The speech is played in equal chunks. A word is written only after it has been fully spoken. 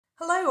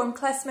Hello, I'm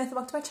Claire Smith and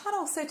welcome to my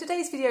channel. So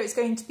today's video is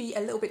going to be a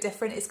little bit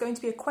different. It's going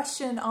to be a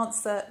question and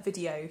answer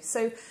video.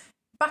 So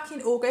back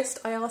in August,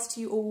 I asked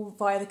you all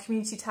via the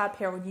community tab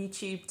here on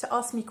YouTube to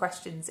ask me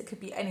questions. It could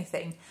be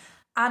anything.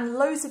 And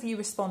loads of you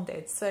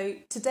responded. So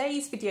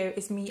today's video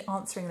is me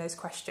answering those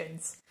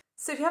questions.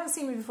 So if you haven't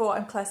seen me before,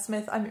 I'm Claire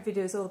Smith. I make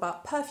videos all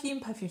about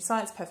perfume, perfume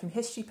science, perfume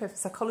history, perfume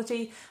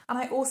psychology, and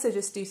I also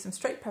just do some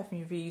straight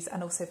perfume reviews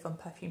and also fun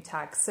perfume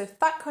tags. So if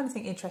that kind of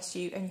thing interests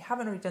you and you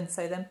haven't already done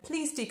so, then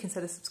please do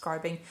consider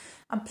subscribing,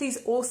 and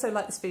please also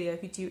like this video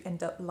if you do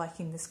end up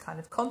liking this kind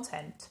of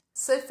content.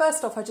 So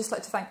first off, I'd just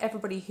like to thank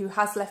everybody who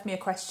has left me a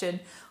question.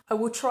 I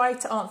will try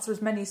to answer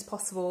as many as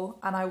possible,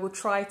 and I will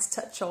try to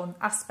touch on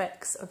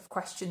aspects of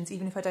questions,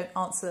 even if I don't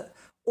answer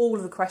all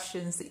of the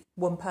questions that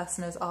one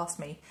person has asked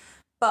me.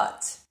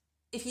 But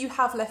if you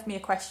have left me a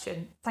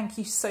question, thank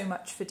you so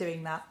much for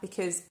doing that,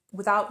 because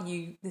without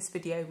you, this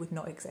video would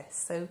not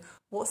exist. So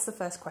what's the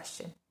first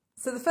question?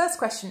 So the first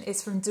question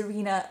is from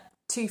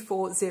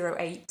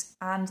Darina2408,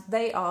 and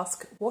they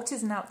ask, what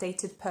is an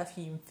outdated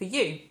perfume for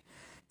you?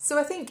 So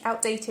I think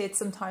outdated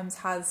sometimes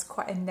has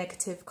quite a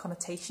negative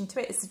connotation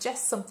to it. It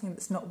suggests something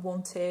that's not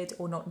wanted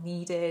or not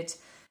needed.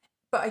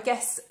 But I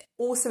guess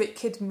also it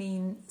could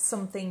mean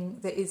something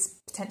that is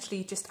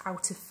potentially just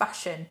out of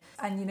fashion.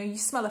 And you know, you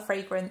smell a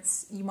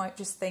fragrance, you might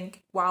just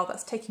think, wow,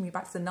 that's taking me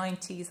back to the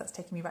 90s, that's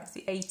taking me back to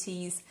the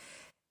 80s.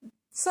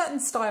 Certain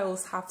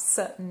styles have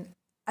certain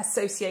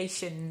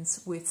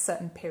associations with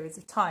certain periods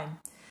of time,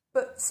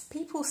 but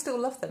people still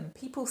love them.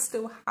 People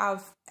still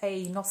have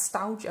a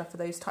nostalgia for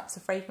those types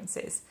of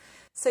fragrances.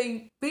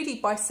 So really,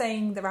 by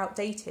saying they're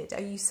outdated,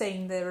 are you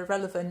saying they're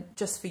irrelevant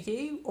just for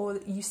you, or are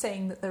you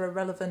saying that they're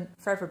irrelevant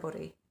for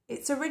everybody?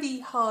 It's a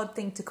really hard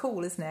thing to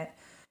call, isn't it?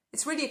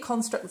 It's really a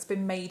construct that's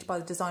been made by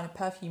the designer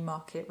perfume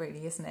market,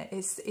 really, isn't it?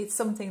 It's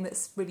something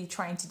that's really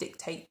trying to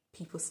dictate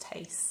people's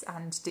tastes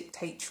and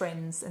dictate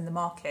trends in the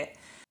market.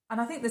 And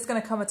I think there's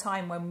going to come a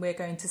time when we're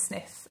going to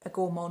sniff a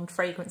gourmand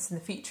fragrance in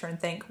the future and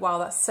think, wow,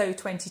 that's so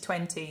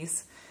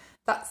 2020s.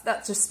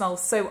 That just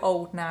smells so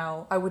old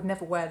now. I would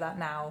never wear that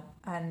now.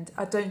 And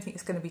I don't think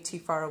it's going to be too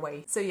far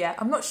away. So yeah,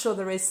 I'm not sure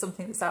there is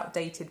something that's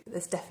outdated, but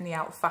there's definitely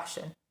out of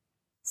fashion.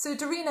 So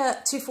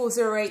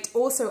Darina2408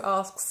 also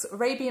asks,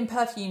 Arabian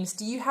perfumes,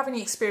 do you have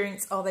any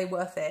experience? Are they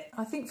worth it?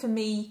 I think for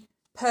me,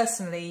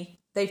 personally,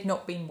 they've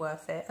not been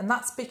worth it. And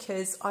that's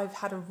because I've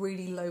had a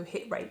really low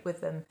hit rate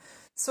with them.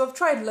 So I've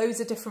tried loads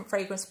of different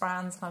fragrance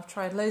brands and I've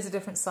tried loads of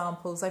different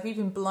samples. I've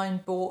even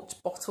blind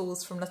bought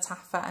bottles from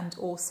Latafa and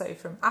also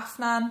from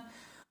Afnan.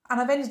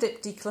 And I've ended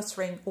up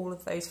decluttering all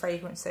of those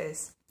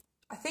fragrances.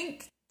 I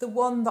think the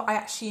one that I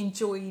actually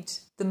enjoyed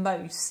the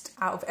most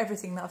out of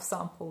everything that I've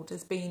sampled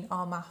has been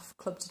Armaf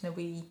Club de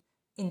Nuit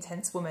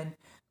Intense Woman.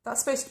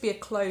 That's supposed to be a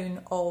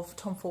clone of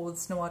Tom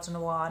Ford's Noir de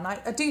Noir. And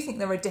I do think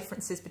there are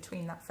differences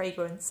between that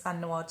fragrance and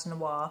Noir de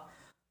Noir.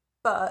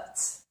 But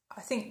I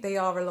think they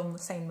are along the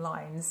same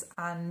lines,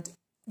 and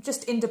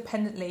just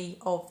independently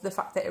of the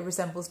fact that it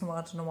resembles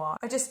Noir de Noir,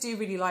 I just do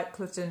really like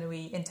Club de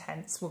Nuit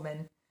Intense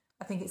Woman.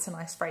 I think it's a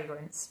nice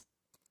fragrance.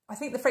 I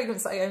think the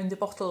fragrance that I owned a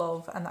bottle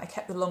of and that I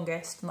kept the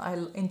longest and that I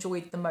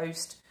enjoyed the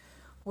most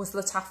was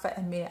Latafa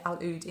Emir Al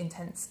Oud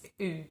Intense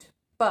Oud.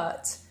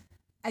 But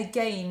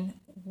again,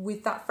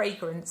 with that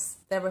fragrance,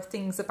 there are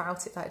things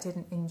about it that I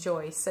didn't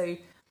enjoy. So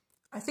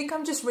I think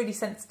I'm just really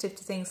sensitive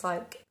to things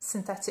like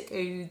synthetic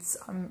ouds.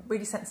 I'm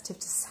really sensitive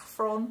to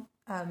saffron.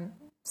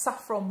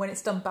 Saffron, when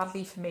it's done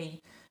badly for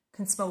me,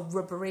 can smell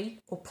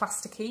rubbery or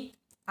plasticky.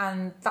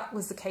 And that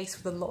was the case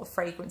with a lot of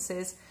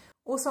fragrances.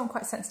 Also, I'm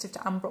quite sensitive to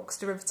ambrox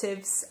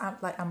derivatives,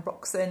 like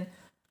ambroxan.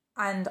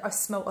 And I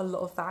smell a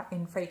lot of that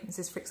in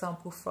fragrances, for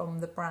example, from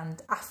the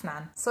brand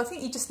Afnan. So I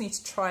think you just need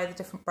to try the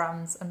different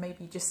brands and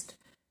maybe just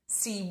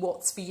see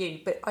what's for you.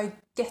 But I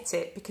get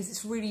it, because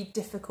it's really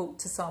difficult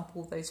to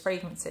sample those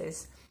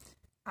fragrances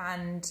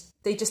and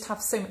they just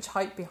have so much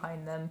hype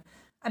behind them.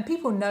 And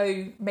people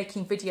know,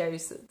 making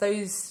videos, that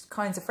those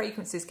kinds of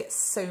fragrances get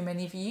so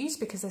many views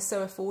because they're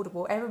so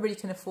affordable. Everybody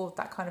can afford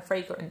that kind of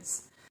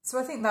fragrance. So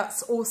I think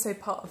that's also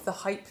part of the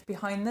hype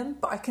behind them.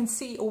 But I can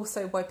see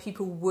also why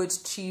people would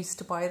choose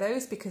to buy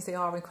those, because they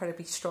are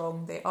incredibly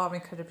strong, they are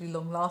incredibly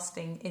long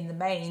lasting in the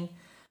main,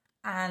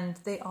 and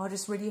they are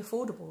just really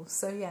affordable.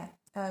 So yeah.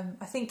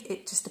 I think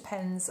it just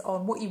depends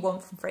on what you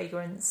want from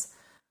fragrance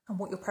and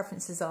what your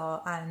preferences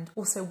are, and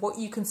also what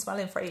you can smell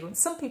in fragrance.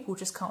 Some people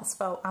just can't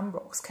smell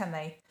ambrox, can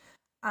they?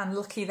 And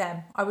lucky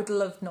them. I would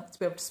love not to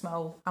be able to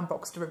smell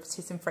ambrox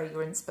derivatives in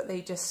fragrance, but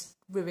they just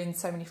ruin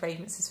so many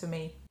fragrances for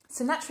me.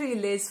 So Naturally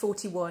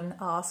Liz41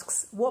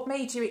 asks, what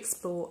made you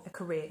explore a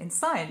career in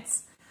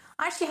science?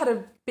 I actually had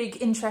a big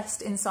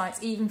interest in science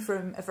even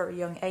from a very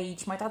young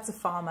age. My dad's a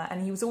farmer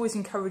and he was always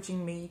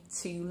encouraging me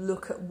to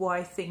look at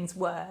why things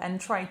were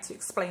and trying to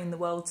explain the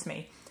world to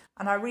me.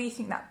 And I really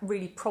think that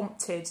really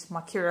prompted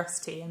my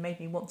curiosity and made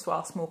me want to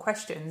ask more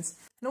questions.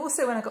 And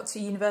also when I got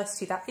to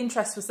university, that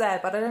interest was there,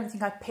 but I don't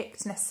think I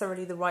picked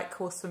necessarily the right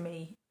course for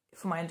me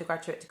for my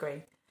undergraduate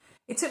degree.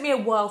 It took me a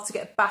while to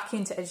get back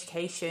into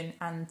education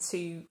and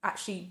to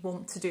actually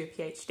want to do a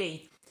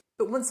PhD.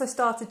 But once I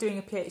started doing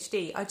a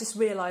PhD, I just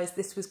realised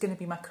this was going to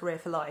be my career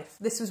for life.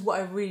 This was what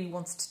I really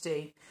wanted to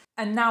do.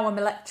 And now I'm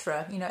a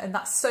lecturer, you know, and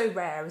that's so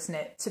rare, isn't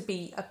it, to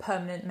be a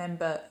permanent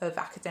member of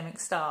academic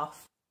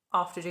staff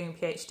after doing a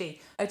PhD.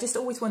 I just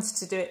always wanted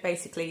to do it,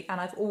 basically, and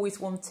I've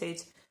always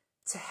wanted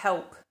to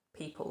help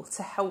people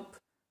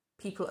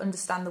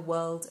understand the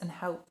world and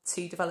help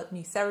to develop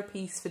new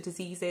therapies for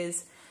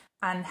diseases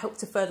and help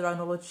to further our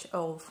knowledge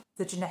of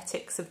the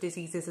genetics of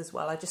diseases as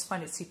well. I just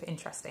find it super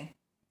interesting.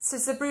 So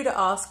Zabruda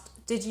asked,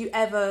 did you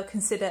ever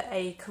consider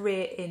a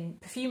career in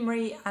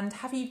perfumery, and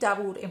have you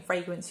dabbled in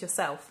fragrance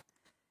yourself?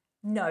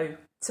 No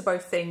to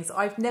both things.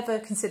 I've never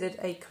considered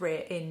a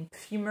career in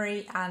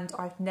perfumery, and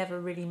I've never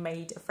really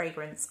made a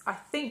fragrance. I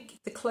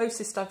think the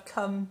closest I've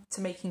come to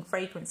making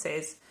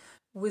fragrances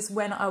was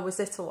when I was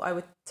little. I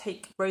would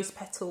take rose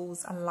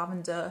petals and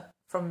lavender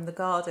from the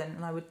garden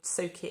and I would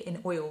soak it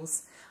in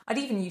oils. I'd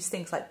even use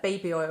things like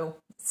baby oil,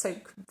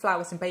 soak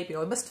flowers in baby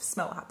oil. It must have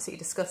smelled absolutely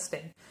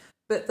disgusting.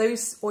 But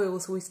those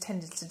oils always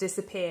tended to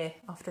disappear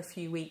after a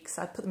few weeks.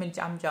 I'd put them in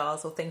jam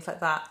jars or things like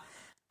that.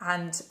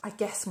 And I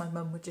guess my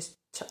mum would just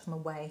chuck them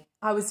away.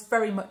 I was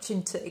very much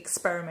into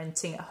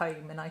experimenting at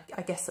home, and I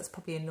guess that's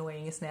probably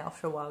annoying, isn't it?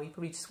 After a while, you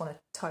probably just want to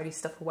tidy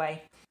stuff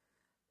away.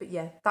 But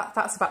yeah,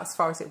 that's about as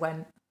far as it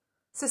went.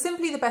 So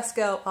Simply the Best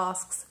Girl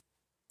asks,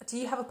 do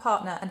you have a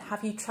partner and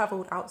have you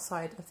travelled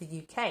outside of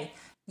the UK?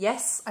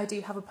 Yes, I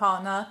do have a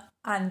partner,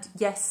 and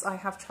yes, I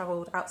have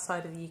travelled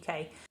outside of the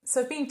UK.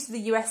 So I've been to the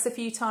US a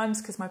few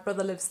times because my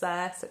brother lives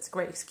there, so it's a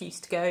great excuse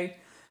to go.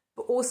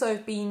 But also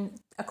I've been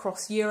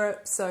across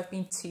Europe, so I've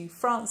been to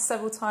France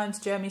several times,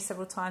 Germany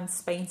several times,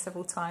 Spain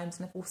several times,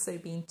 and I've also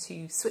been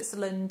to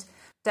Switzerland,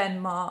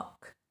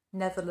 Denmark,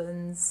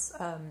 Netherlands,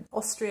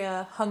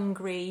 Austria,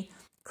 Hungary,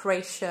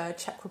 Croatia,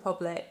 Czech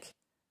Republic.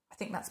 I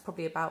think that's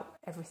probably about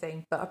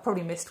everything, but I've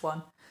probably missed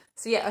one.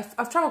 So yeah,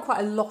 I've travelled quite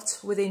a lot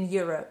within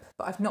Europe,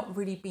 but I've not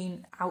really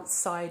been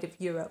outside of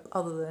Europe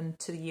other than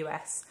to the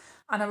US.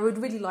 And I would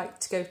really like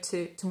to go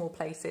to more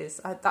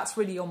places. That's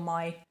really on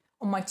my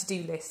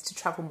to-do list, to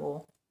travel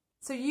more.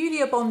 So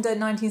Yulia Bonda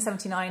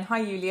 1979, hi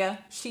Yulia,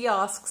 she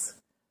asks,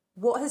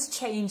 what has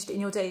changed in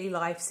your daily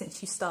life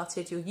since you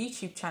started your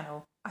YouTube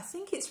channel? I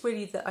think it's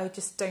really that I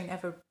just don't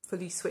ever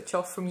fully switch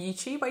off from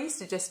YouTube. I used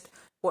to just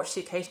watch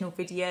the occasional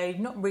video,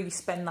 not really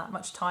spend that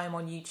much time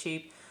on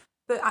YouTube.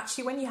 But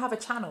actually when you have a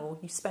channel,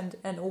 you spend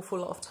an awful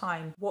lot of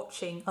time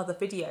watching other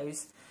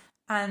videos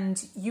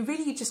and you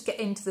really just get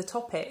into the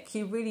topic.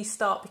 You really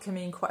start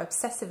becoming quite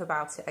obsessive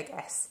about it, I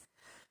guess.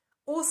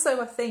 Also,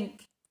 I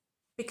think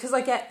because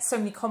I get so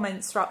many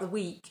comments throughout the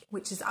week,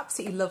 which is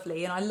absolutely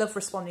lovely, and I love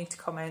responding to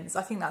comments,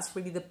 I think that's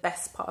really the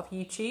best part of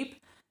YouTube.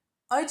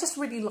 I just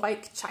really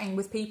like chatting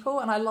with people,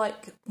 and I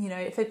like, you know,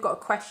 if they've got a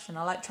question,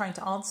 I like trying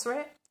to answer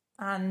it.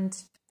 And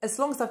as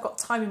long as I've got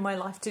time in my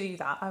life to do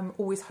that, I'm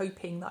always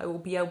hoping that I will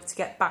be able to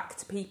get back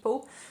to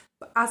people.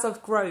 But as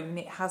I've grown,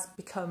 it has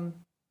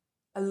become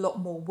a lot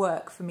more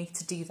work for me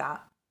to do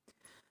that.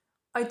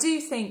 I do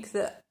think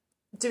that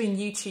doing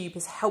YouTube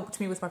has helped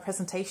me with my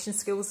presentation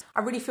skills. I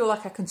really feel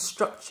like I can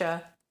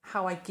structure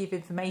how I give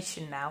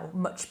information now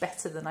much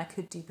better than I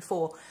could do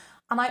before.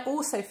 And I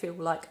also feel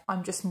like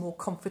I'm just more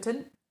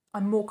confident.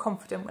 I'm more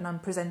confident when I'm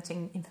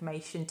presenting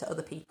information to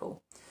other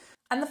people.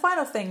 And the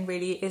final thing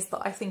really is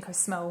that I think I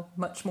smell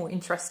much more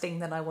interesting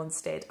than I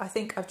once did. I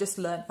think I've just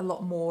learnt a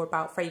lot more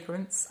about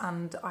fragrance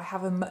and I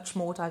have a much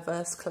more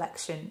diverse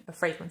collection of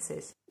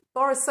fragrances.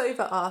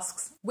 Borisova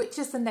asks, which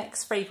is the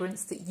next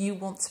fragrance that you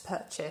want to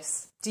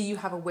purchase? Do you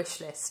have a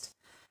wish list?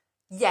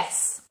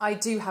 Yes, I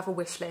do have a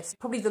wish list.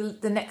 Probably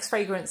the next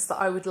fragrance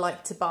that I would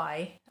like to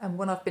buy, and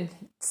one I've been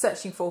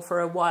searching for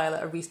a while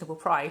at a reasonable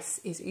price,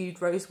 is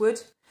Oud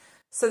Rosewood.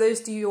 So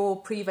those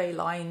Dior Privé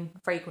line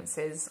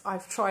fragrances,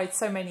 I've tried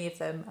so many of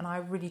them and I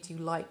really do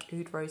like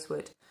Oud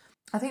Rosewood.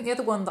 I think the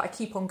other one that I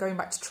keep on going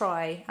back to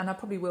try, and I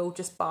probably will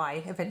just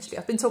buy eventually,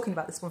 I've been talking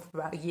about this one for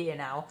about a year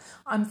now,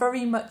 I'm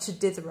very much a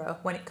ditherer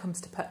when it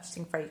comes to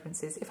purchasing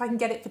fragrances. If I can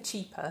get it for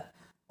cheaper,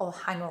 I'll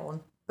hang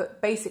on.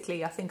 But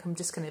basically, I think I'm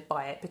just going to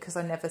buy it because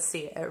I never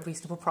see it at a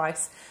reasonable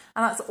price.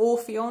 And that's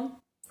Orpheon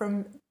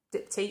from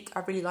Diptyque. I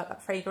really like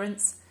that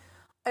fragrance.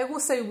 I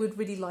also would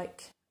really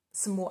like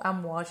some more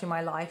Amouage in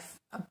my life,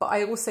 but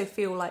I also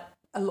feel like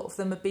a lot of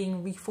them are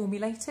being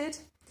reformulated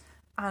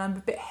and I'm a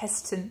bit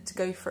hesitant to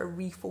go for a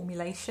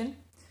reformulation.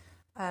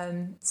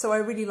 So I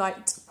really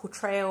liked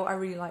Portrayal, I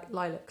really like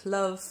Lilac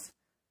Love,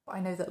 but I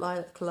know that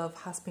Lilac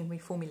Love has been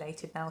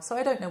reformulated now, so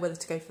I don't know whether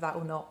to go for that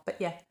or not, but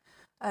yeah.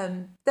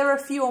 There are a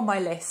few on my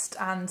list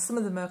and some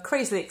of them are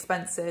crazily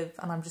expensive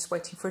and I'm just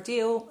waiting for a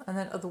deal, and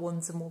then other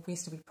ones are more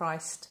reasonably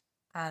priced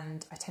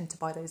and I tend to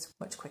buy those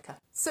much quicker.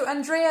 So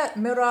Andrea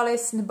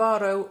Morales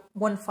Navarro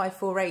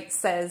 1548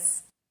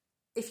 says,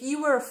 if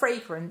you were a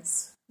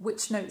fragrance,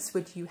 which notes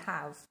would you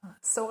have?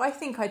 So I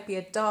think I'd be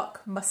a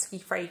dark musky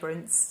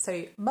fragrance,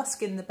 so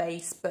musk in the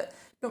base but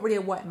not really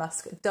a white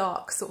musk, a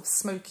dark sort of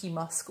smoky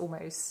musk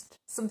almost.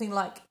 Something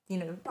like, you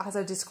know, as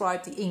I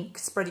described, the ink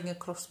spreading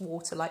across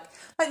water, like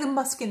the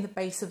musk in the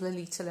base of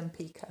Lolita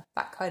Lempica,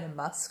 that kind of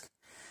musk.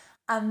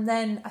 And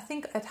then I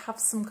think I'd have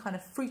some kind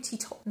of fruity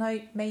top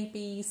note,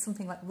 maybe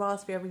something like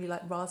raspberry. I really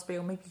like raspberry,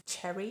 or maybe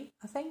cherry,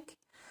 I think.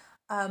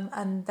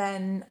 And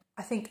then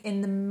I think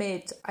in the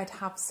mid, I'd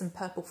have some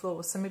purple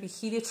florals. So maybe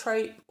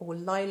heliotrope or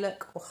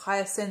lilac or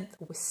hyacinth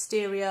or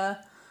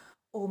wisteria,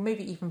 or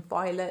maybe even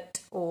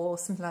violet or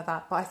something like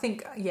that. But I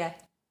think, yeah,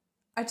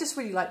 I just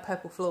really like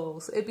purple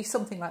florals. It'd be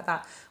something like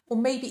that. Or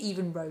maybe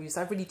even rose.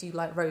 I really do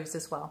like rose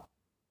as well.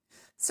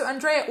 So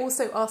Andrea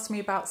also asked me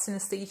about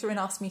synesthesia and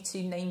asked me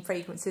to name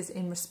fragrances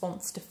in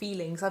response to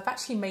feelings. I've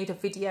actually made a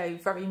video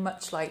very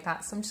much like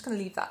that, so I'm just going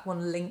to leave that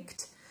one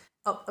linked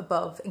up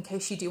above in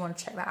case you do want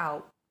to check that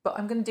out. But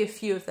I'm going to do a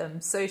few of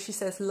them. So she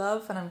says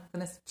love, and I'm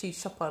going to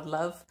choose Chopard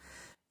Love.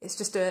 It's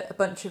just a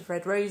bunch of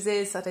red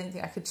roses. I don't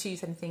think I could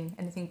choose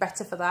anything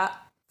better for that.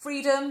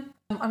 Freedom,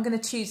 I'm going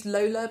to choose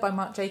Lola by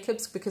Marc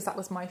Jacobs because that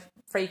was my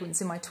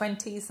fragrance in my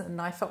 20s and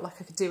I felt like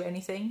I could do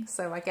anything.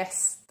 So I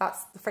guess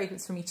that's the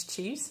fragrance for me to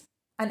choose.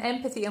 And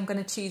Empathy, I'm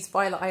going to choose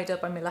Violet Ida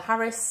by Miller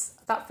Harris.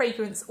 That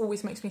fragrance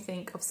always makes me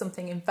think of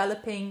something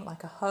enveloping,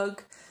 like a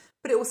hug,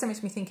 but it also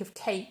makes me think of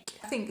cake.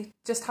 I think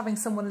just having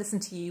someone listen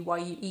to you while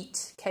you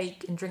eat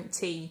cake and drink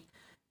tea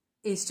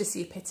is just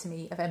the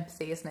epitome of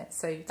empathy, isn't it?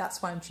 So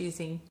that's why I'm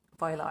choosing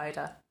Violet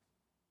Ida.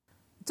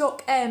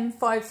 Doc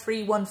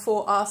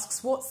M5314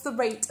 asks, what's the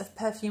rate of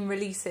perfume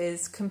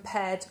releases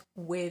compared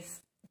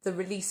with the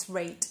release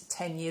rate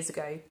 10 years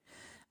ago?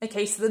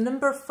 Okay, so the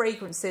number of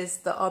fragrances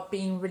that are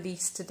being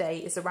released today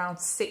is around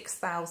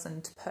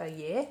 6,000 per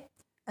year,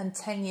 and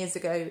 10 years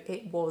ago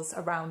it was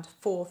around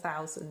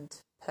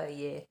 4,000 per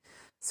year.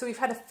 So we've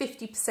had a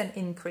 50%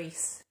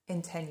 increase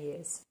in 10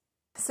 years.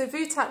 So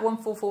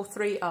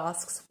Vutat1443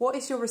 asks, what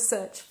is your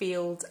research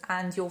field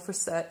and your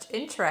research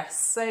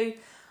interests? So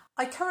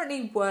I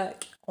currently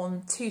work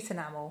on tooth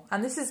enamel,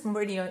 and this is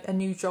really a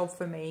new job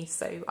for me.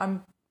 So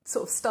I'm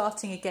sort of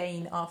starting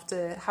again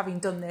after having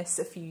done this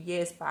a few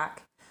years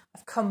back.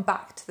 I've come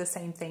back to the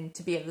same thing,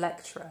 to be a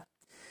lecturer.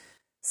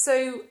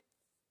 So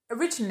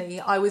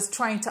originally I was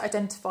trying to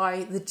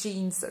identify the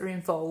genes that are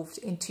involved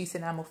in tooth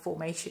enamel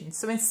formation.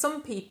 So in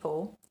some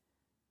people,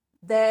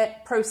 their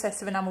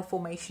process of enamel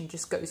formation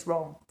just goes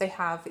wrong. They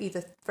have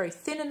either very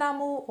thin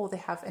enamel or they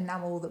have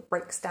enamel that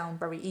breaks down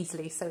very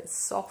easily. So it's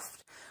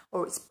soft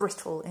or it's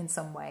brittle in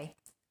some way.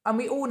 And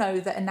we all know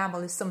that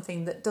enamel is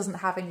something that doesn't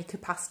have any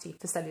capacity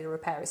for cellular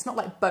repair. It's not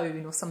like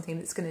bone or something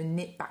that's going to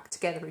knit back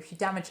together if you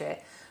damage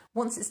it.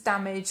 Once it's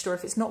damaged or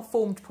if it's not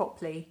formed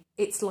properly,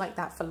 it's like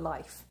that for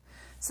life.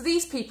 So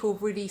these people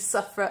really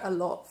suffer a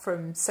lot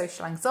from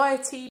social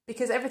anxiety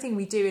because everything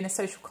we do in a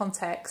social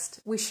context,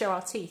 we show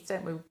our teeth,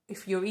 don't we?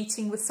 If you're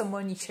eating with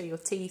someone, you show your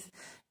teeth.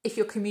 If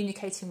you're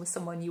communicating with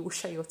someone, you will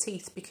show your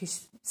teeth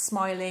because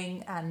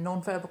smiling and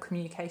non-verbal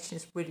communication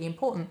is really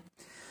important.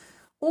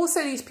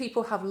 Also, these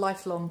people have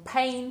lifelong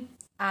pain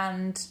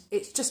and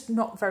it's just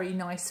not very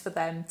nice for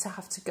them to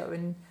have to go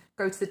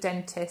to the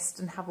dentist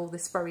and have all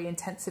this very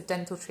intensive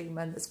dental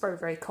treatment that's very,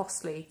 very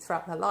costly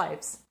throughout their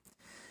lives.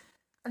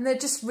 And there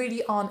just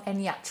really aren't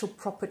any actual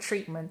proper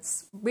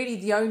treatments. Really,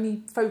 the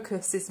only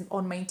focus is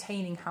on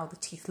maintaining how the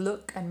teeth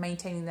look and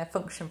maintaining their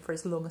function for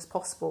as long as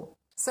possible.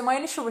 So my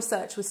initial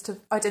research was to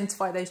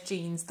identify those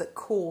genes that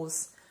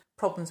cause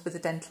problems with the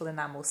dental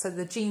enamel. So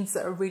the genes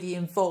that are really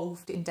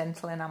involved in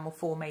dental enamel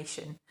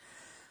formation.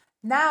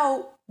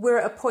 Now we're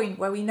at a point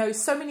where we know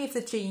so many of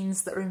the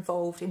genes that are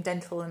involved in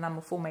dental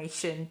enamel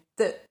formation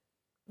that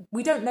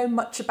we don't know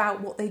much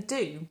about what they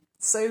do.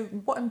 So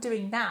what I'm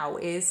doing now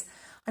is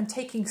I'm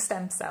taking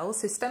stem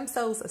cells. So stem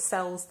cells are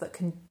cells that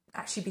can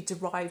actually be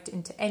derived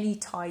into any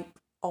type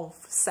of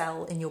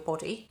cell in your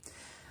body.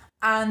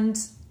 And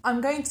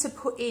I'm going to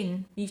put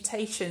in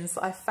mutations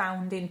that I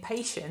found in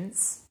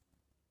patients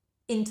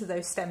into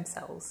those stem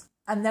cells.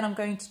 And then I'm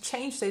going to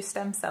change those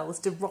stem cells,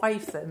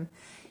 derive them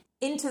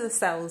into the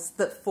cells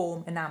that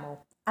form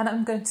enamel. And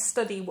I'm going to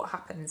study what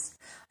happens.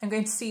 I'm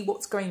going to see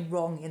what's going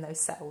wrong in those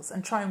cells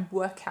and try and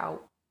work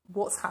out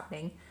what's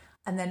happening.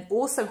 And then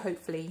also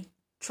hopefully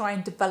try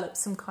and develop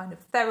some kind of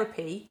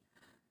therapy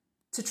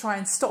to try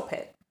and stop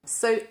it.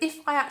 So if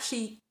I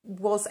actually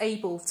was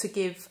able to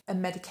give a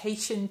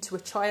medication to a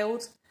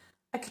child,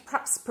 I could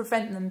perhaps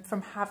prevent them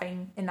from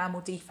having enamel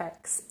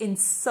defects in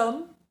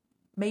some,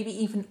 maybe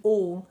even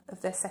all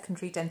of their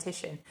secondary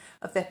dentition,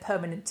 of their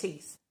permanent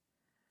teeth.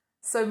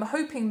 So I'm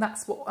hoping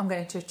that's what I'm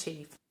going to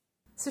achieve.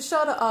 So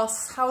Shada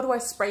asks, how do I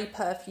spray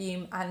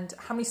perfume and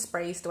how many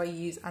sprays do I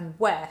use and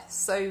where?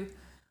 So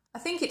I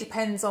think it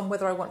depends on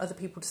whether I want other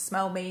people to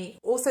smell me,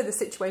 also the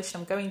situation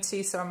I'm going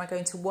to, so am I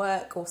going to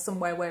work or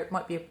somewhere where it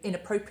might be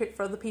inappropriate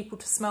for other people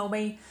to smell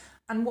me,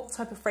 and what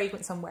type of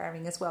fragrance I'm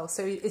wearing as well.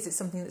 So is it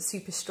something that's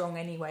super strong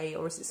anyway,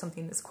 or is it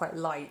something that's quite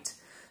light?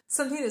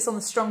 Something that's on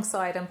the strong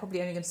side, I'm probably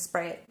only going to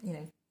spray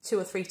it, 2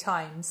 or 3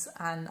 times,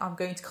 and I'm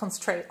going to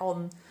concentrate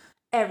on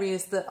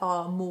areas that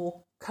are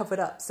more covered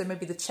up, so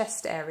maybe the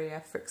chest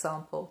area, for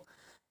example.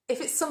 If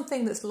it's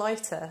something that's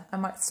lighter, I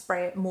might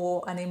spray it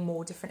more and in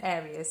more different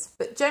areas,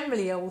 but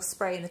generally I will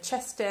spray in the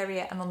chest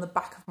area and on the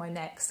back of my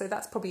neck, so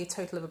that's probably a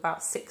total of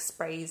about 6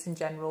 sprays in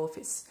general if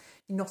it's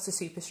not a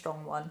super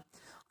strong one.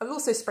 I will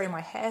also spray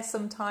my hair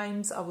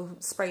sometimes. I will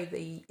spray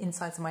the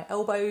insides of my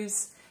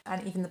elbows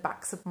and even the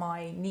backs of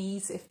my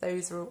knees if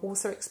those are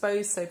also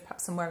exposed. So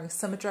perhaps I'm wearing a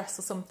summer dress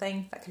or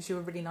something. That gives you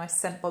a really nice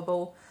scent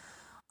bubble.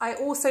 I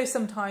also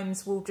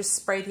sometimes will just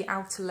spray the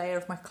outer layer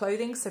of my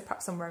clothing. So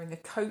perhaps I'm wearing a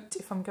coat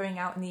if I'm going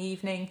out in the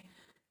evening,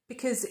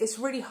 because it's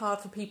really hard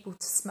for people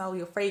to smell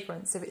your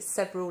fragrance if it's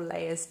several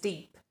layers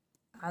deep.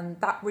 And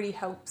that really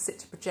helps it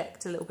to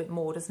project a little bit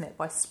more, doesn't it,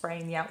 by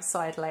spraying the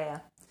outside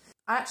layer.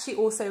 I actually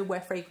also wear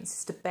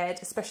fragrances to bed,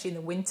 especially in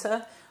the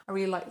winter. I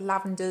really like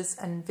lavenders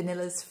and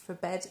vanillas for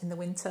bed in the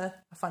winter.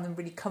 I find them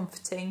really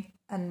comforting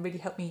and really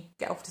help me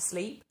get off to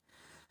sleep.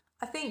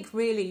 I think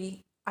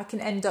really I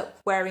can end up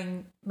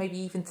wearing maybe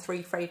even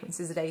 3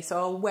 fragrances a day. So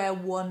I'll wear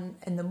one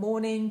in the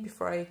morning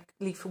before I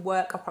leave for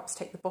work. I'll perhaps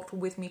take the bottle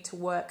with me to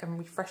work and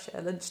refresh it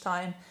at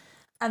lunchtime.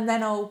 And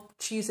then I'll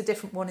choose a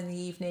different one in the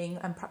evening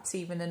and perhaps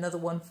even another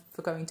one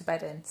for going to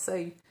bed in.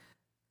 So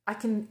I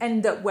can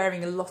end up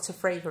wearing a lot of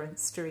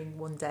fragrance during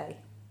one day.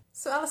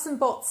 So Alison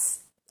Botts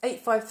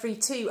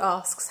 8532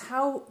 asks,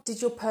 how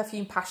did your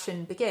perfume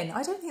passion begin?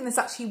 I don't think there's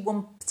actually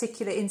one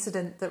particular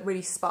incident that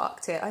really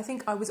sparked it. I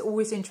think I was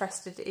always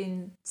interested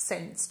in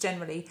scents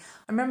generally.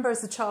 I remember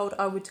as a child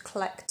I would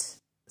collect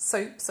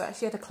soaps. I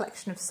actually had a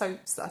collection of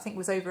soaps that I think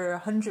was over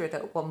 100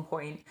 at one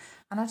point.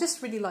 And I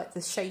just really liked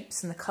the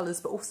shapes and the colours,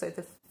 but also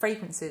the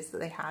fragrances that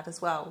they had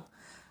as well.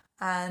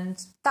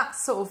 And that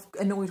sort of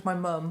annoyed my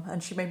mum,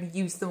 and she made me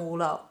use them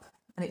all up.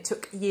 And it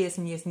took years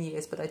and years and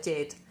years, but I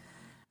did.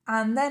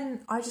 And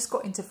then I just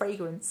got into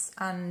fragrance,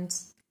 and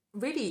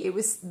really it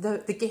was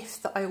the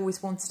gift that I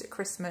always wanted at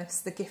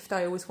Christmas, the gift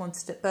I always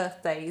wanted at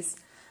birthdays.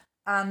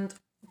 And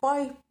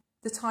by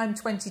the time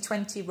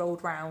 2020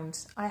 rolled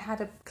round, I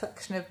had a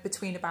collection of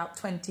between about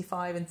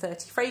 25 and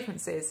 30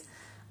 fragrances.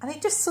 And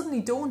it just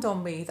suddenly dawned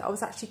on me that I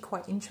was actually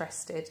quite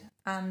interested.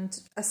 And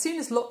as soon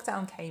as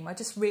lockdown came, I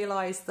just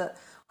realised that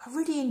I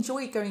really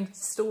enjoyed going to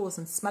stores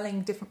and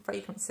smelling different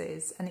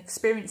fragrances and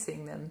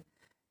experiencing them.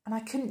 And I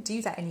couldn't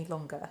do that any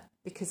longer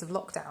because of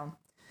lockdown.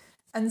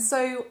 And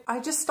so I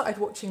just started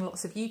watching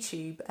lots of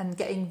YouTube and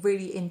getting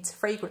really into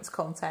fragrance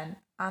content.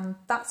 And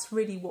that's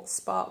really what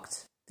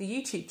sparked the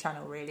YouTube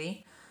channel,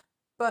 really.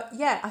 But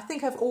yeah, I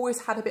think I've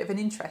always had a bit of an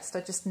interest.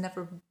 I just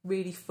never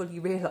really fully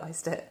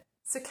realised it.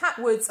 So Kat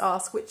Woods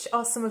asks, which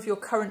are some of your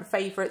current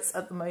favourites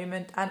at the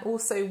moment? And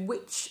also,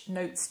 which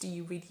notes do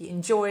you really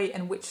enjoy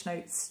and which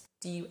notes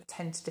do you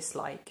tend to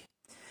dislike?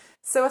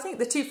 So I think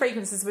the 2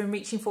 fragrances I've been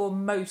reaching for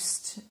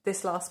most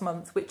this last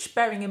month, which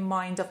bearing in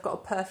mind I've got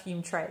a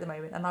perfume tray at the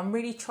moment and I'm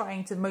really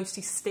trying to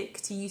mostly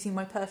stick to using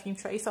my perfume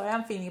tray, so I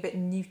am feeling a bit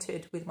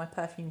neutered with my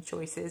perfume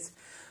choices.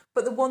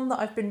 But the one that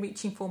I've been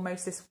reaching for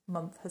most this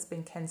month has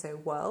been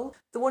Kenzo Whirl.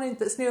 The one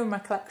that's new in my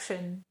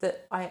collection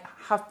that I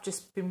have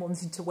just been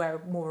wanting to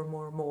wear more and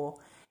more and more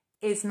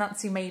is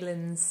Nancy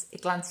Malin's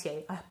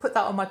Eglantier. I put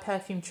that on my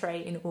perfume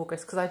tray in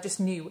August because I just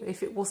knew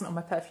if it wasn't on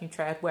my perfume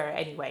tray I'd wear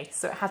it anyway,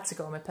 so it had to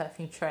go on my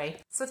perfume tray.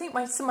 So I think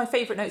some of my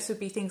favourite notes would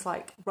be things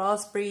like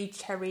raspberry,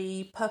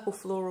 cherry, purple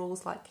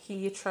florals like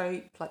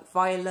heliotrope, like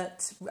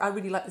violet. I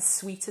really like the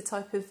sweeter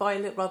type of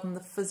violet rather than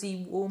the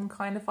fuzzy warm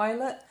kind of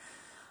violet.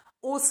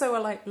 Also I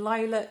like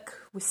lilac,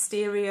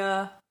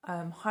 wisteria,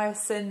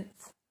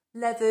 hyacinth,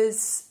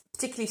 leathers,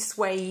 particularly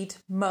suede,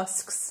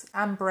 musks,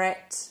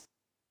 amberette,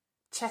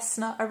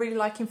 chestnut I really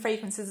like in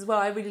fragrances as well.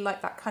 I really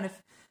like that kind of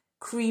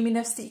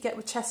creaminess that you get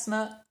with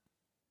chestnut.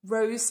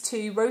 Rose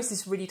too. Rose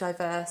is really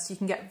diverse. You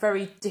can get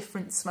very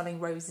different smelling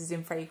roses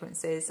in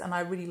fragrances, and I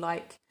really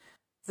like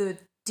the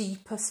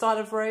deeper style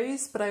of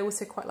rose, but I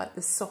also quite like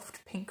the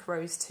soft pink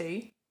rose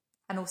too,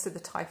 and also the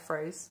Typh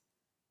rose.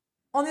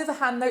 On the other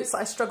hand, notes that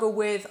I struggle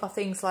with are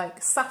things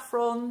like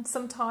saffron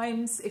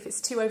sometimes, if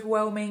it's too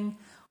overwhelming.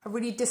 I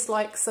really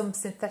dislike some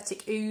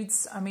synthetic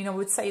ouds. I mean, I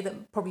would say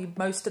that probably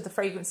most of the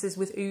fragrances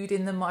with oud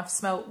in them I've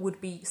smelt would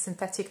be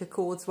synthetic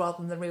accords rather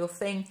than the real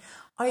thing.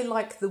 I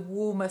like the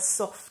warmer,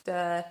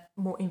 softer,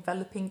 more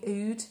enveloping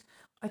oud.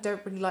 I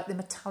don't really like the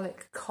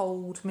metallic,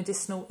 cold,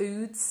 medicinal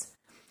ouds.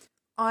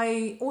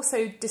 I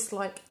also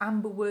dislike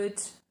amberwood,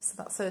 so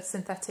that's a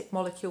synthetic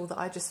molecule that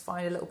I just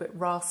find a little bit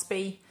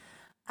raspy.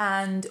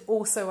 And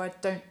also I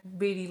don't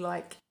really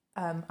like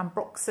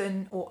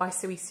ambroxan or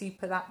Isoe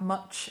Super that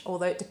much,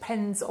 although it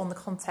depends on the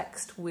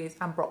context with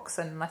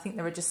ambroxan, and I think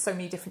there are just so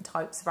many different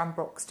types of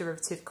ambrox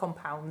derivative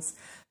compounds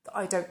that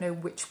I don't know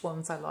which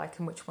ones I like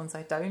and which ones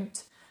I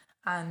don't,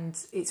 and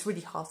it's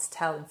really hard to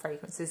tell in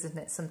fragrances, isn't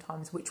it,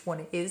 sometimes which one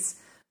it is,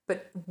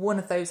 but one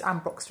of those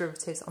ambrox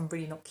derivatives I'm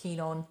really not keen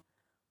on.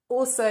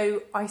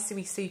 Also,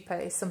 Isoe Super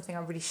is something I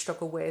really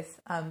struggle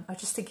with. I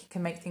just think it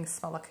can make things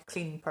smell like a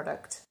cleaning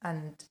product,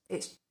 and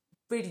it's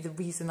really the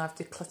reason I've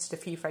decluttered a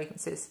few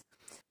fragrances.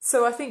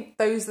 So I think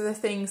those are the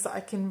things that I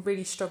can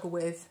really struggle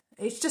with.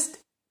 It just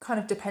kind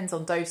of depends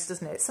on dose,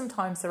 doesn't it?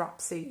 Sometimes they're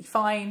absolutely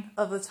fine,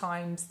 other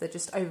times they're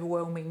just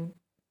overwhelming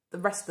the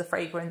rest of the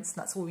fragrance,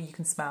 and that's all you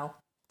can smell.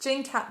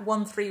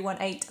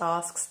 JaneCat1318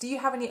 asks, do you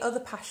have any other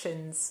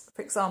passions,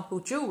 for example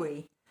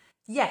jewellery?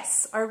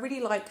 Yes, I really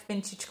like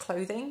vintage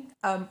clothing.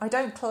 I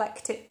don't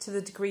collect it to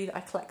the degree that I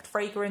collect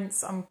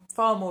fragrance. I'm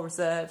far more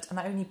reserved and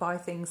I only buy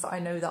things that I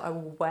know that I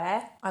will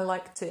wear. I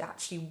like to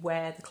actually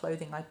wear the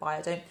clothing I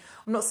buy.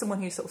 I'm not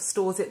someone who sort of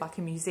stores it like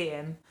a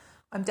museum.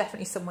 I'm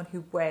definitely someone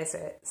who wears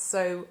it.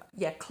 So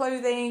yeah,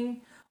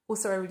 clothing.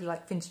 Also, I really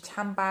like vintage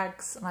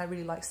handbags and I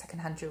really like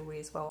secondhand jewellery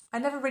as well. I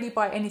never really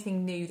buy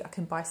anything new that I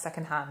can buy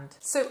secondhand.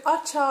 So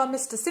Achar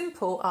Mr.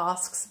 Simple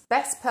asks,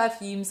 best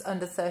perfumes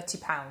under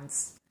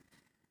 £30.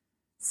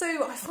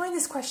 So I find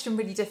this question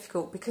really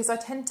difficult because I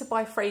tend to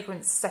buy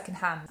fragrance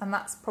secondhand, and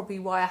that's probably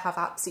why I have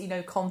absolutely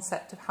no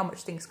concept of how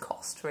much things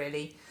cost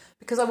really,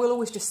 because I will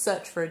always just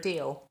search for a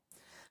deal.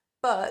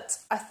 But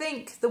I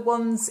think the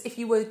ones, if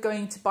you were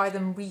going to buy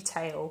them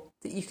retail,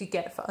 that you could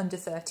get for under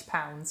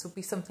 £30 would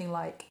be something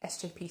like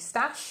SJP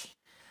Stash.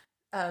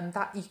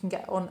 That you can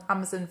get on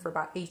Amazon for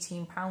about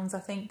 £18, I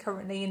think,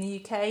 currently in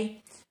the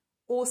UK.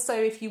 Also,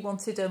 if you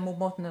wanted a more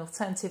modern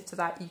alternative to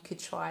that, you could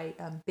try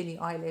Billie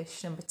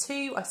Eilish No.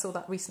 2. I saw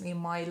that recently in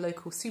my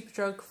local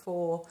Superdrug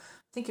for,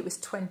 I think it was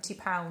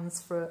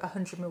 £20 for a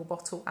 100ml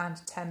bottle and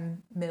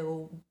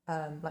 10ml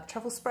like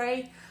travel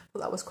spray.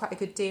 Thought that was quite a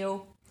good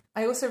deal.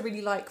 I also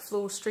really like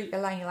Floral Street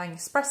Ylang Ylang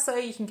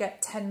Espresso. You can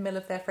get 10ml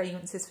of their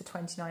fragrances for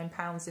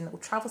 £29 in little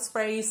travel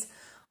sprays.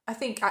 I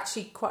think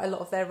actually quite a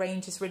lot of their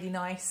range is really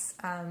nice.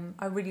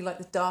 I really like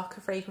the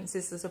darker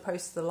fragrances as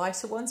opposed to the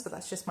lighter ones, but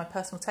that's just my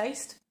personal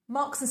taste.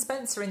 Marks and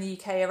Spencer in the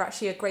UK are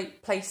actually a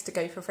great place to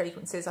go for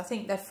fragrances. I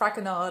think their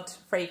Fragonard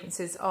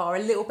fragrances are a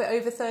little bit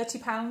over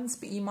 £30,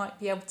 but you might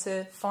be able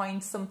to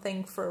find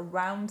something for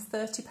around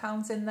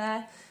 £30 in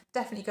there.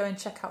 Definitely go and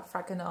check out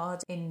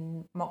Fragonard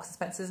in Marks and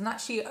Spencer's, and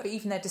actually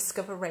even their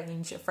Discover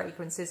range of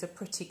fragrances are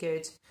pretty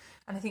good.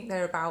 And I think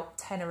they're about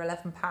 £10 or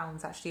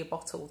 £11 actually a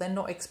bottle. They're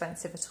not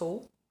expensive at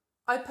all.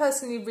 I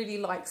personally really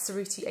like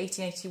Cerruti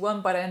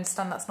 1881, but I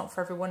understand that's not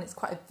for everyone. It's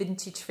quite a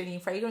vintage feeling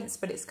fragrance,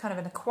 but it's kind of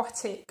an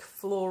aquatic,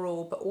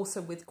 floral, but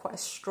also with quite a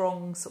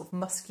strong sort of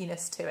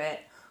muskiness to it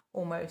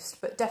almost,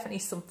 but definitely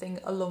something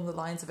along the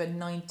lines of a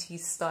 90s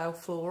style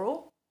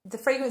floral. The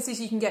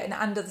fragrances you can get in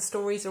And Other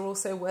Stories are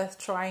also worth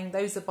trying.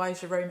 Those are by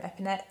Jerome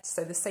Epinette,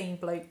 so the same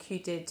bloke who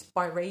did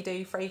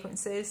Byredo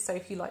fragrances. So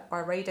if you like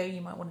Byredo,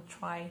 you might want to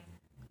try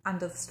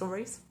And Other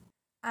Stories.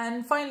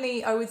 And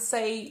finally, I would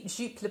say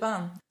Jupe Le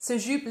Bain. So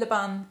Jupe Le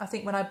Bain, I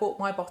think when I bought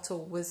my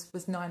bottle was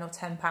 £9 or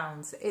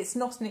 £10. It's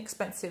not an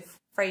expensive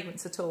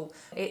fragrance at all.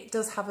 It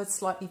does have a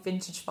slightly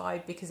vintage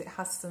vibe because it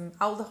has some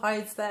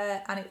aldehydes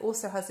there, and it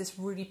also has this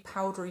really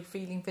powdery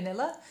feeling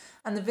vanilla.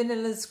 And the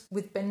vanilla's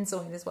with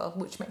benzoin as well,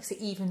 which makes it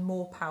even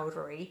more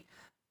powdery.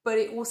 But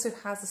it also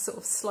has a sort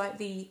of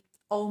slightly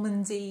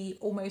almondy,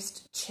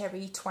 almost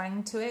cherry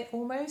twang to it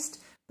almost.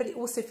 But it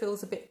also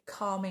feels a bit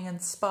calming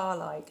and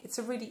spa-like. It's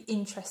a really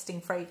interesting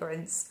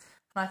fragrance,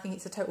 and I think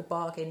it's a total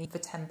bargain for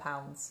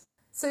 £10.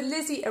 So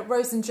Lizzie at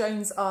Rose and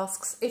Jones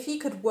asks, if you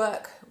could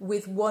work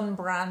with one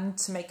brand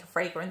to make a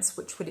fragrance,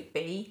 which would it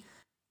be?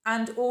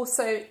 And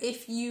also,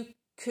 if you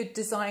could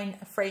design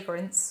a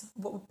fragrance,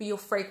 what would be your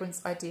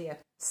fragrance idea?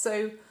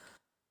 So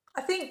I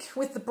think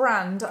with the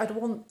brand, I'd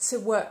want to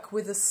work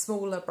with a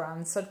smaller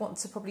brand. So I'd want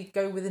to probably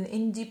go with an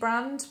indie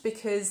brand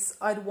because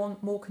I'd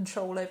want more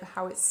control over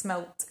how it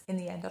smelt in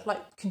the end. I'd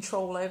like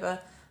control over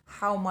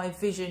how my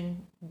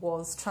vision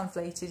was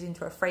translated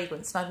into a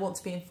fragrance, and I'd want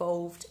to be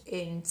involved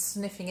in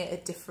sniffing it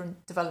at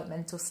different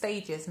developmental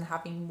stages and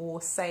having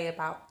more say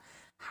about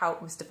how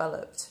it was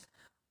developed.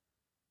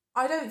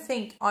 I don't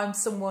think I'm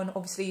someone,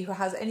 obviously, who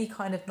has any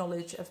kind of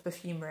knowledge of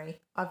perfumery.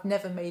 I've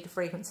never made a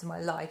fragrance in my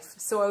life,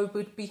 so I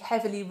would be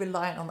heavily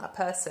reliant on that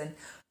person.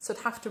 So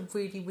I'd have to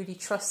really, really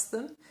trust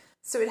them.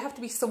 So it'd have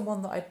to be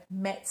someone that I'd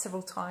met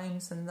several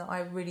times and that I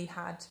really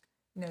had,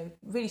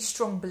 really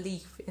strong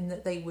belief in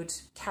that they would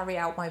carry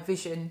out my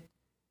vision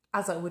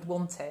as I would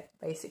want it,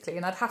 basically.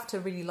 And I'd have to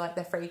really like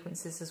their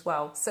fragrances as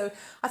well. So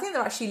I think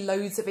there are actually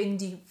loads of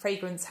indie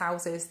fragrance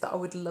houses that I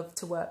would love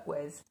to work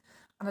with.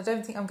 And I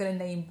don't think I'm going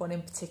to name one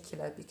in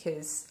particular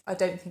because I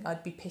don't think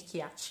I'd be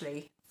picky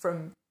actually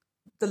from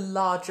the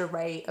large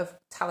array of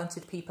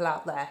talented people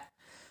out there.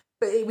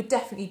 But it would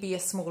definitely be a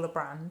smaller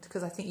brand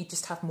because I think you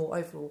just have more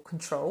overall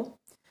control.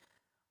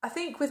 I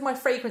think with my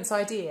fragrance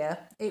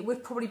idea, it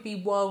would probably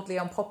be wildly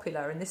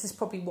unpopular, and this is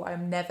probably why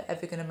I'm never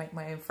ever going to make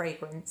my own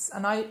fragrance.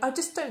 And I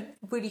just don't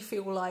really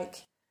feel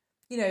like,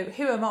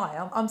 who am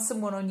I? I'm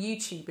someone on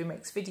YouTube who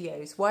makes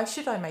videos. Why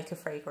should I make a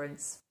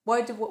fragrance?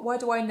 Why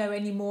do I know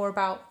any more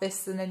about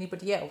this than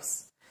anybody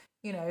else?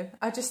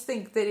 I just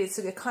think that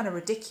it's kind of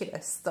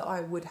ridiculous that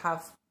I would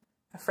have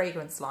a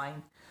fragrance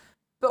line.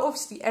 But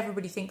obviously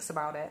everybody thinks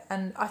about it,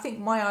 and I think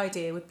my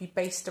idea would be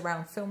based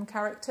around film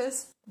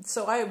characters.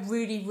 So I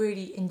really,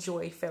 really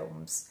enjoy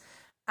films,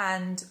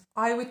 and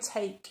I would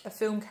take a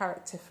film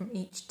character from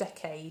each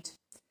decade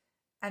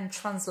and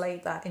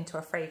translate that into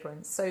a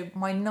fragrance. So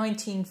my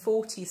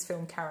 1940s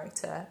film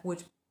character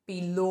would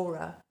be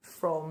Laura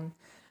from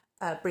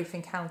Brief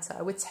Encounter.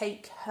 I would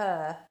take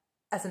her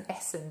as an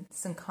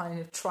essence and kind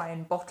of try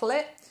and bottle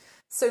it.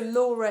 So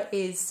Laura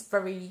is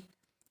very,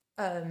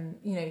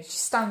 she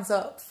stands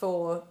up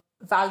for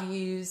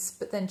values,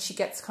 but then she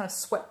gets kind of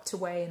swept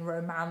away in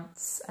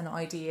romance and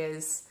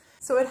ideas.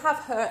 So I'd have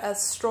her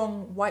as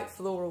strong white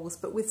florals,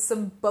 but with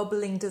some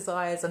bubbling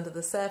desires under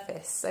the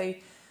surface. So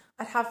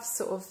I'd have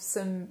sort of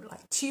some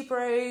like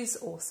tuberose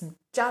or some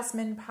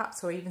jasmine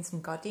perhaps, or even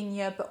some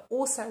gardenia, but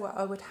also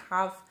I would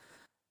have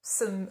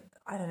some,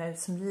 I don't know,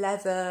 some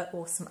leather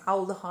or some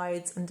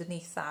aldehydes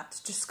underneath that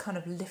to just kind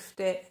of lift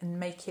it and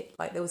make it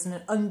like there was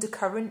an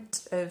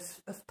undercurrent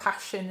of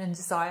passion and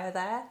desire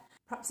there.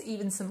 Perhaps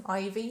even some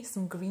ivy,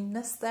 some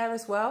greenness there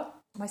as well.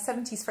 My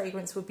 70s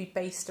fragrance would be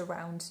based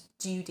around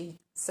Judy.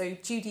 So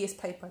Judy is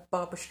played by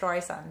Barbara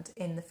Streisand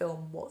in the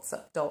film What's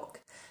Up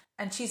Doc.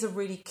 And she's a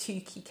really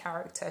kooky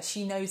character.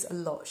 She knows a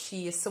lot.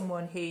 She is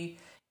someone who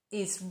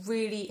is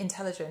really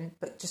intelligent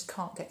but just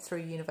can't get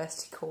through a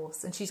university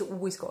course. And she's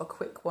always got a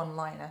quick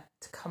one-liner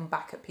to come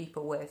back at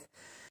people with.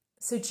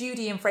 So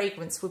Judy in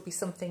fragrance would be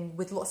something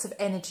with lots of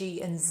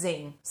energy and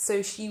zing.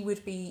 So she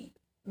would be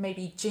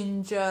maybe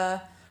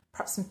ginger,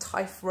 perhaps some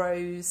Typh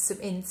rose, some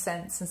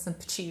incense and some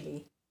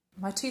patchouli.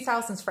 My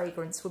 2000s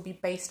fragrance would be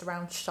based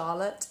around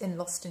Charlotte in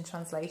Lost in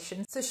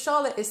Translation. So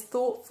Charlotte is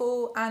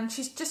thoughtful and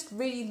she's just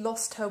really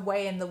lost her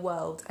way in the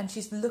world, and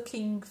she's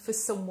looking for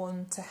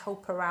someone to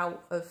help her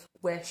out of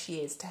where she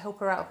is, to help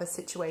her out of her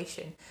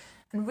situation,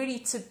 and really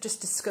to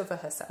just discover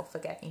herself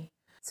again.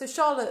 So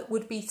Charlotte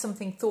would be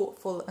something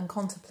thoughtful and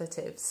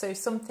contemplative, so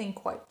something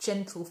quite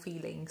gentle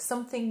feeling,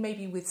 something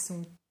maybe with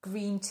some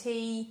green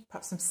tea,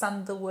 perhaps some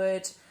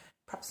sandalwood,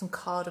 perhaps some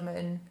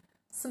cardamom,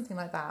 something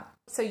like that.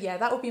 So yeah,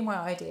 that would be my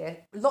idea.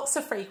 Lots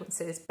of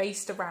fragrances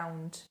based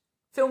around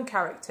film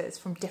characters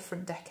from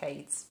different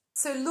decades.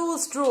 So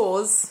Laws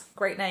Drawers,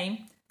 great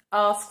name,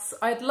 asks,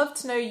 I'd love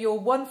to know your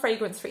one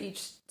fragrance for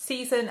each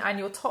season and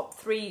your top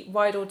 3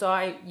 ride or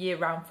die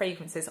year-round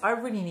fragrances. I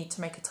really need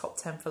to make a top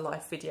 10 for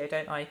life video,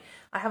 don't I?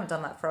 I haven't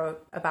done that for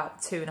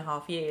about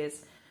 2.5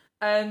 years.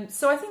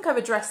 So I think I've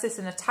addressed this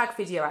in a tag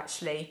video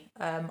actually.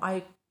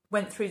 I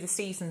went through the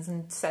seasons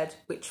and said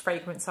which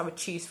fragrance I would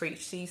choose for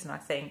each season, I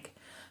think.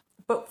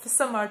 But for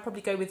summer, I'd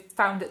probably go with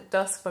Found at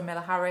Dusk by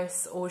Mela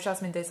Harris or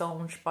Jasmine des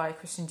Anges by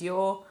Christian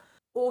Dior.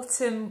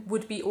 Autumn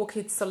would be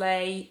Orchid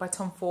Soleil by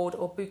Tom Ford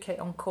or Bouquet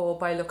Encore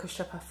by Le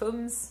Cachet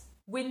Perfumes.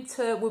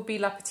 Winter would be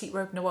La Petite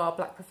Robe Noire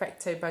Black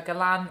Perfecto by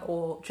Galan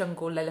or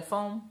Jungle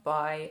L'Elephant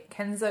by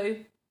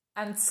Kenzo.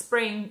 And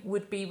spring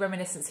would be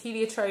Reminiscence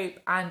Heliotrope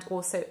and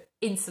also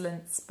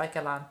Insolence by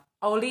Galan.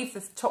 I'll leave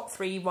the top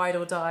 3 ride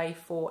or die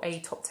for a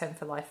top 10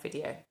 for life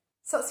video.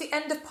 So that's the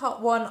end of part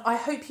 1. I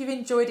hope you've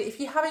enjoyed it. If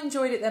you have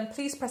enjoyed it, then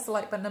please press the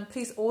like button and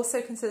please also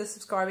consider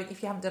subscribing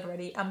if you haven't done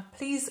already. And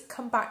please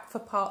come back for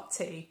part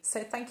 2.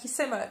 So thank you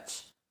so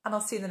much and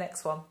I'll see you in the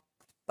next one.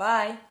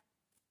 Bye.